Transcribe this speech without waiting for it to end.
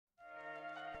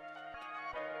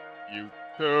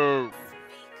YouTube.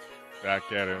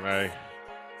 Back at it, man.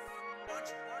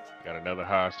 Got another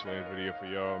Hodgetwins video for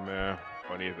y'all, man.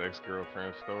 Funniest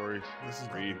ex-girlfriend stories.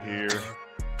 Reed here.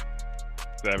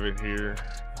 Seven here.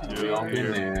 We all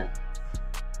been there.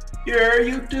 Yeah,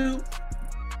 YouTube.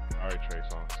 Alright, Trey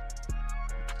Songs.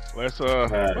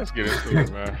 Let's get into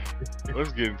it, man.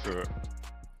 Let's get into it.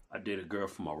 I dated a girl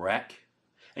from Iraq.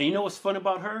 And you know what's funny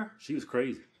about her? She was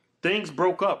crazy. Things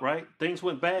broke up, right? Things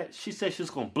went bad. She said she was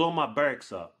going to blow my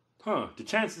barracks up. Huh, the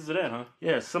chances of that, huh?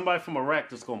 Yeah, somebody from Iraq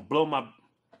that's going to blow my...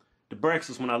 The barracks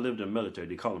is when I lived in the military.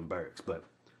 They call them barracks, but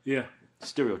yeah,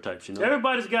 stereotypes, you know? Every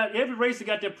race has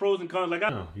got their pros and cons. Like,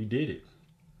 no, you did it.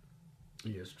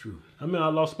 Yeah, it's true. I mean, I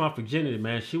lost my virginity,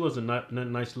 man. She wasn't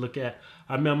nothing nice to look at.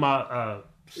 I remember I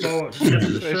saw her.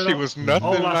 She was nothing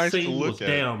All I nice to seen look was at.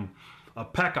 Damn, a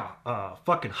pack of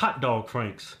fucking hot dog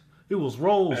franks. It was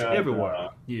rolls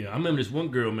everywhere. Yeah, I remember this one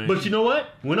girl, man. But you know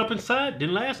what? Went up inside,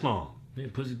 didn't last long. Man,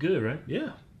 pussy's good, right?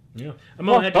 Yeah. Yeah. I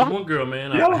remember I had this one girl,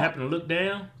 man. I happened to look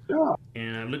down. Yeah.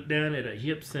 And I looked down at her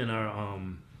hips and her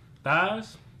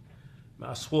thighs.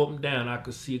 I swore them down. I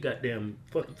could see a goddamn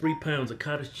fucking 3 pounds of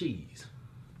cottage cheese.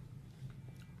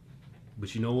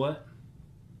 But you know what?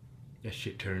 That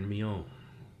shit turned me on.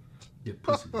 That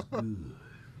pussy was good.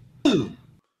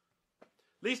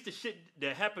 At least the shit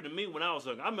that happened to me when I was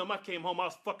young. I remember I came home, I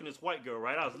was fucking this white girl,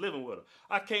 right? I was living with her.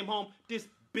 I came home, this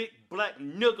big black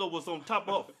nigga was on top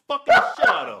of her, fucking the shit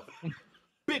out of her.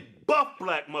 Big buff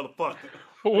black motherfucker.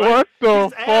 Right? What the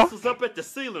fuck? His ass was up at the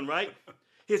ceiling, right?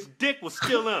 His dick was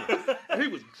still in her. And he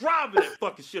was driving that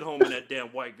fucking shit home in that damn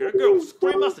white girl. Girl was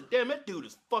screaming. I said, damn, that dude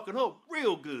is fucking her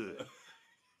real good. At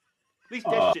least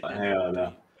that shit didn't happen to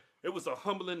me. It was a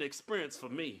humbling experience for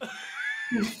me.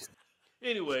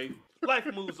 Anyway, life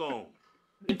moves on.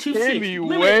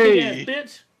 Anyway.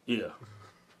 Bitch. Yeah.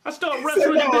 I started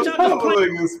wrestling that bitch. I just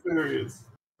played. Experience.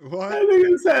 What? That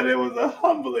nigga said it was a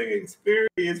humbling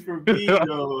experience for me,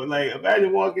 though. Like,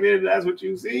 imagine walking in and that's what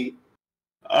you see.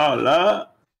 Oh, Lord.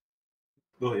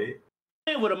 Go ahead.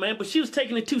 With her, man, but she was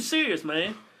taking it too serious,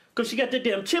 man. Because she got that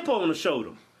damn chip on her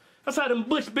shoulder. That's how them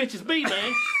butch bitches be,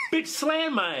 man. Bitch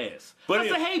slammed my ass. But I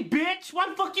said, hey, bitch, why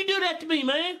the fuck you do that to me,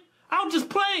 man? I was just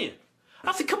playing.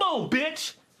 I said, come on,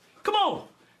 bitch. Come on.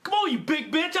 Come on, you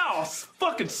big bitch. I'll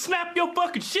fucking snap your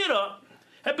fucking shit up.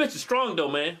 That bitch is strong,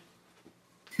 though, man.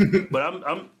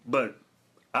 But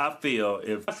I feel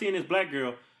if I seen this black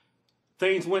girl,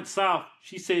 things went south.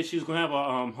 She said she was going to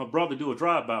have her brother do a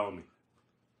drive-by on me.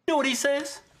 You know what he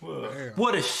says?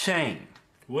 What a shame.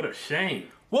 What a shame.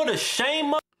 What a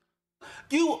shame,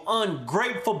 you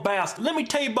ungrateful bastard. Let me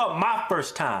tell you about my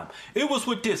first time. It was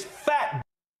with this fat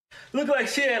looked like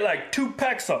she had like 2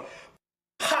 packs of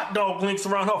hot dog links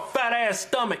around her fat ass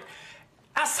stomach.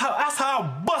 That's how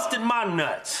I busted my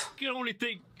nuts.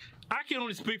 I can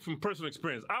only speak from personal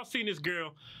experience. I've seen this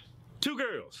girl, 2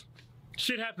 girls.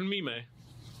 Shit happened to me, man.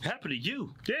 Happened to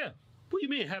you? Yeah. What do you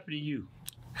mean happened to you?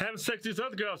 Having sex with this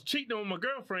other girl, I was cheating on my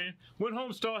girlfriend, went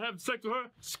home, started having sex with her,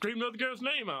 screamed the other girl's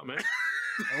name out, man.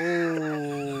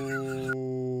 Oh.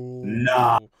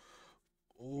 Nah.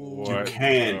 You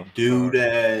can't do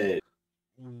that.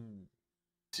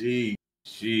 Gee,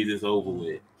 it's over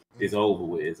with. It's over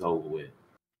with. It's over with.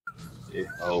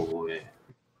 It's over with.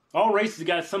 All races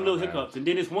got some little hiccups. And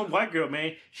then this one white girl,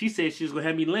 man, she said she was going to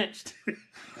have me lynched.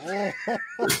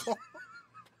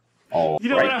 You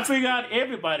know what I figured out?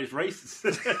 Everybody's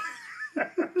racist.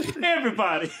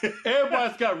 Everybody.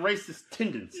 Everybody's got racist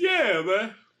tendencies. Yeah,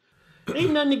 man.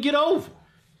 Ain't nothing to get over.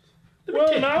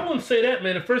 Well, no, I wouldn't say that,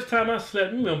 man. The first time I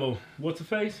slept, you remember, what's her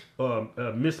face?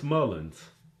 Miss Mullins.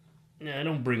 Nah,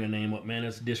 don't bring her name up, man.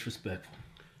 That's disrespectful.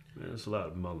 Man, there's a lot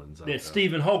of Mullins out there. That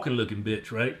Stephen Hawking looking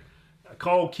bitch, right? I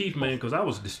called Keith, man, because I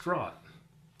was distraught.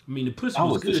 I mean, the pussy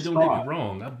was good, don't get me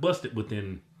wrong. I busted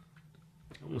within,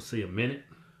 I want to say a minute.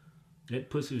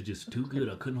 That pussy was just too good.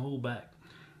 I couldn't hold back.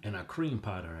 And I cream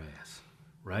pied her ass,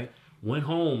 right? Went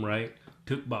home, right?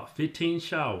 Took about 15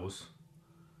 showers.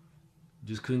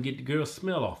 Just couldn't get the girl's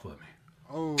smell off of me.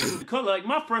 Oh. Because, like,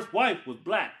 my first wife was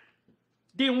black.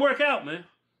 Didn't work out, man.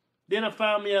 Then I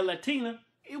found me a Latina.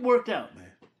 It worked out,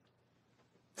 man.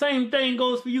 Same thing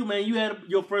goes for you, man. You had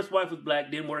your first wife was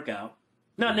black, didn't work out.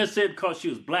 Not necessarily because she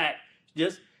was black,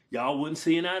 just y'all wouldn't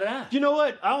see an eye to eye. You know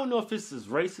what? I don't know if this is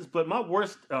racist, but my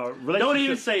worst relationship... Don't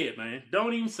even say it, man.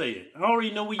 Don't even say it. I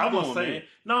already know where you're going, man. It.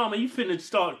 No, man, you finna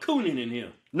start cooning in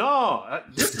here. No,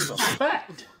 this is a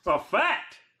fact. It's a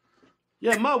fact.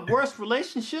 Yeah, my worst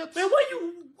relationships... Man,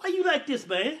 why you like this,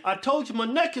 man? I told you my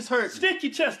neck is hurting. Stick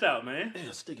your chest out, man. Yeah,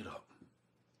 stick it up.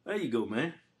 There you go,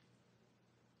 man.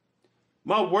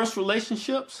 My worst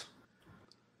relationships...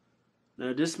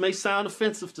 Now, this may sound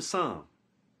offensive to some.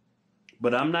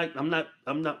 But I'm not.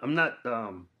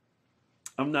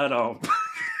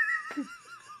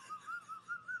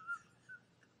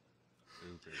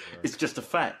 It's just a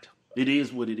fact. It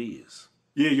is what it is.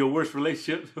 Yeah, your worst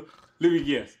relationship. Let me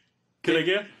guess. Can I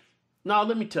guess? No,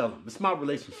 let me tell them. It's my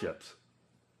relationships.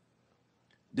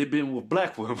 They've been with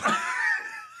black women.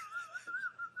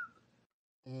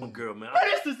 Girl, man.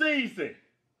 This is easy.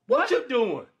 What you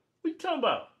doing? What you talking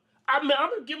about? I'm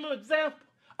gonna give them an example.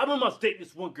 I remember I was dating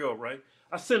this one girl, right?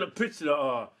 I sent a picture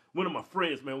to one of my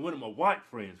friends, man, one of my white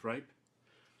friends, right?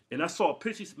 And I saw a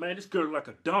picture. She said, man, this girl look like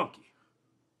a donkey.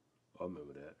 I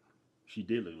remember that. She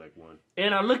did look like one.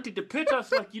 And I looked at the picture. I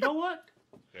was like, you know what?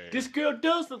 Damn. This girl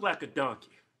does look like a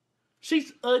donkey.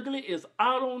 She's ugly as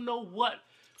I don't know what.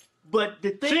 But the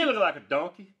thing, she look like a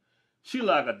donkey. She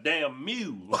like a damn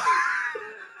mule.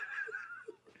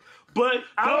 But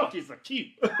donkeys are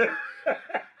cute.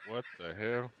 What the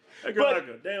hell? That girl like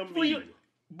a damn mule.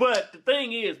 But the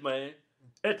thing is, man,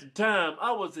 at the time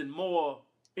I was more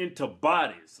into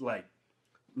bodies, like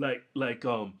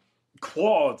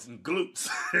quads and glutes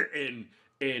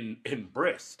and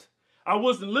breast. I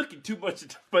wasn't looking too much at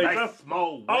the face. Nice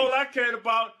small waist. All I cared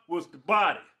about was the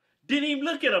body. Didn't even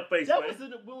look at her face. That was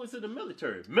when was in the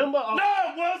military. Remember? No,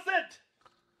 it wasn't.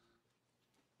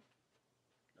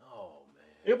 Oh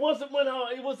man, it wasn't when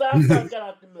it was after I got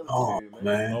out the military,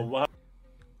 man. Oh wow.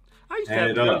 I used to have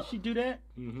a girl. She do that.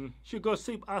 Mm-hmm. She'd go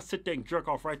sleep. I'll sit there and jerk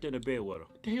off right there in the bed with her.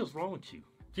 What the hell's wrong with you?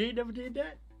 You ain't never did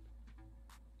that?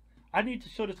 I need to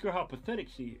show this girl how pathetic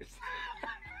she is.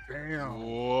 Damn.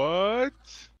 What?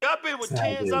 I've been with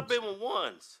tens. I've been with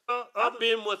ones. I've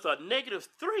been with a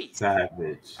 -3.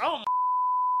 Savage. Oh,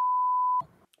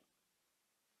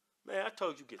 man, I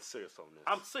told you get serious on this.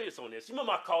 I'm serious on this. You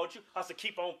remember I called you? I said,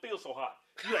 keep on feel so hot.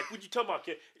 You like, what you talking about,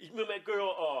 kid? You remember that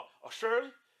girl,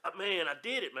 Shirley? Man, I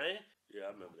did it, man. Yeah,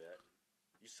 I remember that.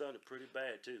 You sounded pretty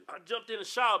bad, too. I jumped in the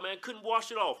shower, man. Couldn't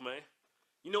wash it off, man.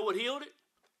 You know what healed it?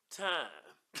 Time.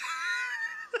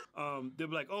 They'll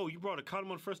be like, oh, you brought a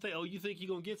condom on the first day? Oh, you think you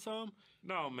gonna get some?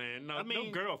 No, man. No, no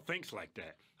girl thinks like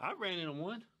that. I ran into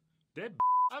one. That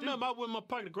I remember I went in my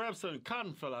pocket to grab something.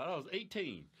 Condom fell out. I was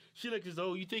 18. She looked as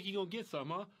though, you think you gonna get some,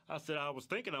 huh? I said, I was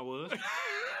thinking I was.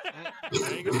 I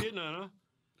ain't gonna get none, huh?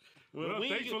 Well,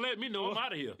 thanks for letting me know. I'm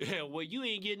out of here. Yeah, well, you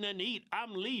ain't getting nothing to eat.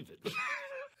 I'm leaving.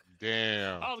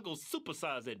 Damn. I was gonna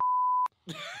supersize that.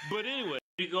 But anyway.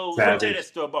 You go, I'll tell you that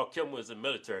story about Kim was in the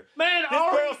military. Man,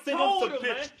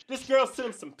 this girl sent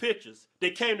him some pictures.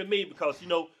 They came to me because, you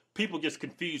know, people get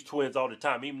confused twins all the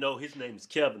time. Even though his name is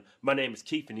Kevin, my name is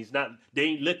Keith, and he's not. They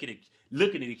ain't looking at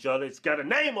each other. It's got a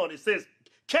name on it. It says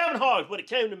Kevin Hart, but it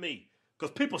came to me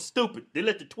because people stupid. They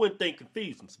let the twin thing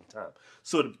confuse them sometimes.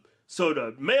 So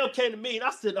the mail came to me, and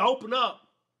I said, open up.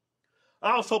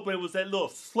 I was hoping it was that little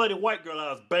slutty white girl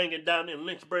I was banging down in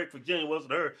Lynchburg, Virginia.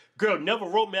 Wasn't her. Girl never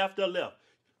wrote me after I left.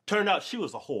 Turned out she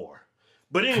was a whore.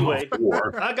 But anyway,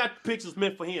 I got the pictures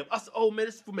meant for him. I said, oh, man,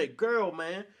 this is for my girl,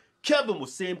 man. Kevin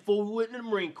was saying before we went in the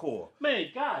Marine Corps.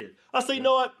 Man, God. I said, you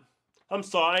know what? I'm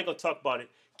sorry. I ain't going to talk about it.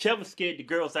 Kevin's scared the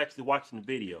girl's actually watching the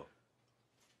video.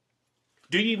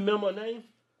 Do you remember her name?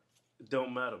 It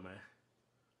don't matter, man.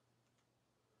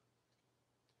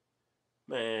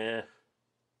 Man,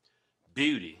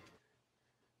 beauty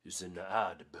is in the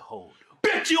eye of the beholder.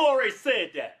 Bet you already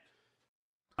said that.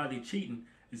 Why they cheating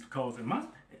is because in my,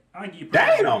 I give you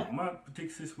my particular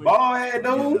situation. Ball head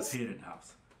dudes. Head at the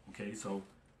house. Okay, so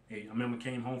hey, I remember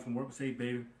came home from work and say,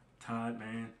 baby, tired,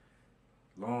 man,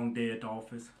 long day at the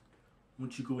office. Why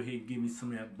don't you go ahead and give me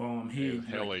some of that bomb head?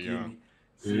 Yeah, hella young.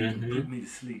 So you can put me to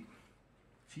sleep.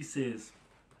 She says,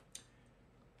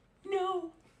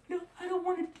 no, I don't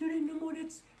want to do that no more.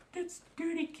 That's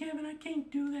dirty, Kevin. I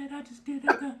can't do that. I just did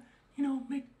that to, you know,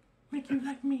 make you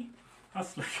like me. I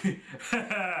was like,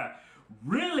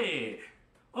 really?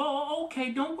 Oh,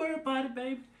 okay. Don't worry about it,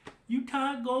 baby. You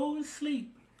tired, go to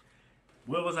sleep.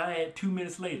 Where was I at 2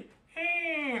 minutes later?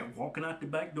 Walking out the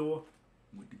back door,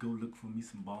 went to go look for me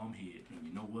some bomb head. And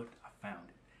you know what? I found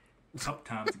it. A couple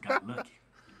times I got lucky.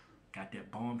 Got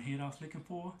that bomb head I was looking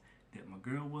for that my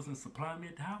girl wasn't supplying me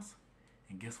at the house.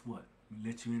 And guess what? Let me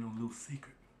let you in on a little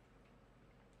secret.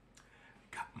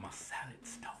 Got my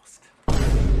salads tossed.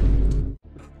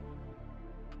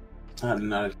 I did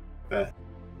not expect that.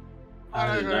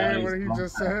 I didn't hear what he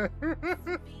just said.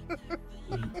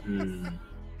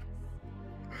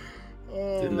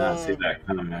 Did not see that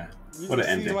coming. What an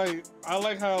ending. Like, I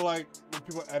like how like when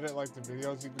people edit like the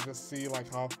videos, you can just see like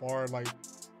how far like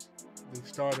they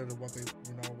started and what they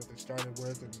started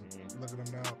with, and look at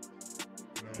them now.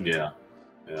 Yeah.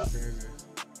 Crazy.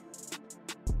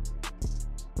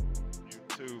 You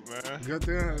too, man.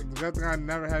 Good thing I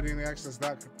never had any access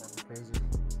that crazy.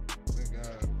 Thank God.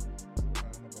 I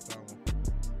don't know about that one.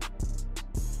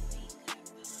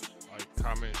 Like,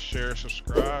 comment, share,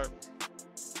 subscribe.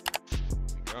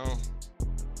 Go.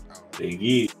 They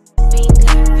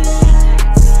get.